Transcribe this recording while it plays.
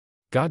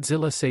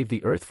Godzilla Save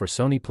the Earth for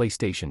Sony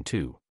PlayStation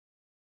 2.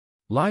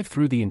 Live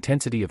through the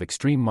intensity of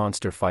extreme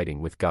monster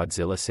fighting with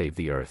Godzilla Save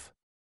the Earth.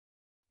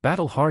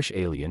 Battle harsh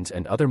aliens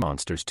and other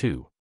monsters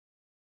too.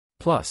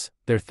 Plus,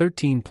 there are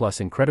 13 plus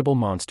incredible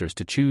monsters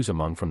to choose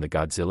among from the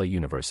Godzilla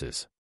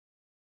universes.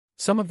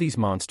 Some of these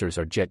monsters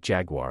are Jet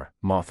Jaguar,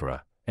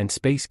 Mothra, and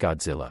Space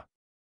Godzilla.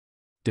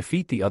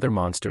 Defeat the other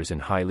monsters in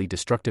highly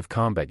destructive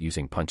combat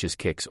using punches,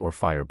 kicks, or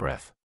fire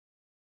breath.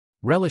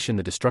 Relish in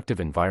the destructive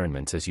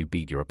environments as you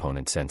beat your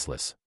opponent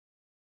senseless.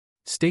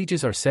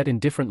 Stages are set in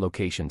different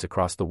locations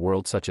across the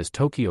world such as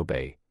Tokyo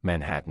Bay,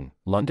 Manhattan,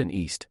 London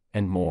East,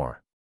 and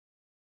more.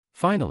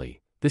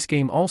 Finally, this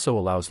game also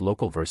allows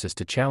local versus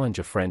to challenge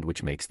a friend,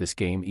 which makes this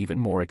game even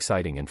more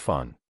exciting and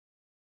fun.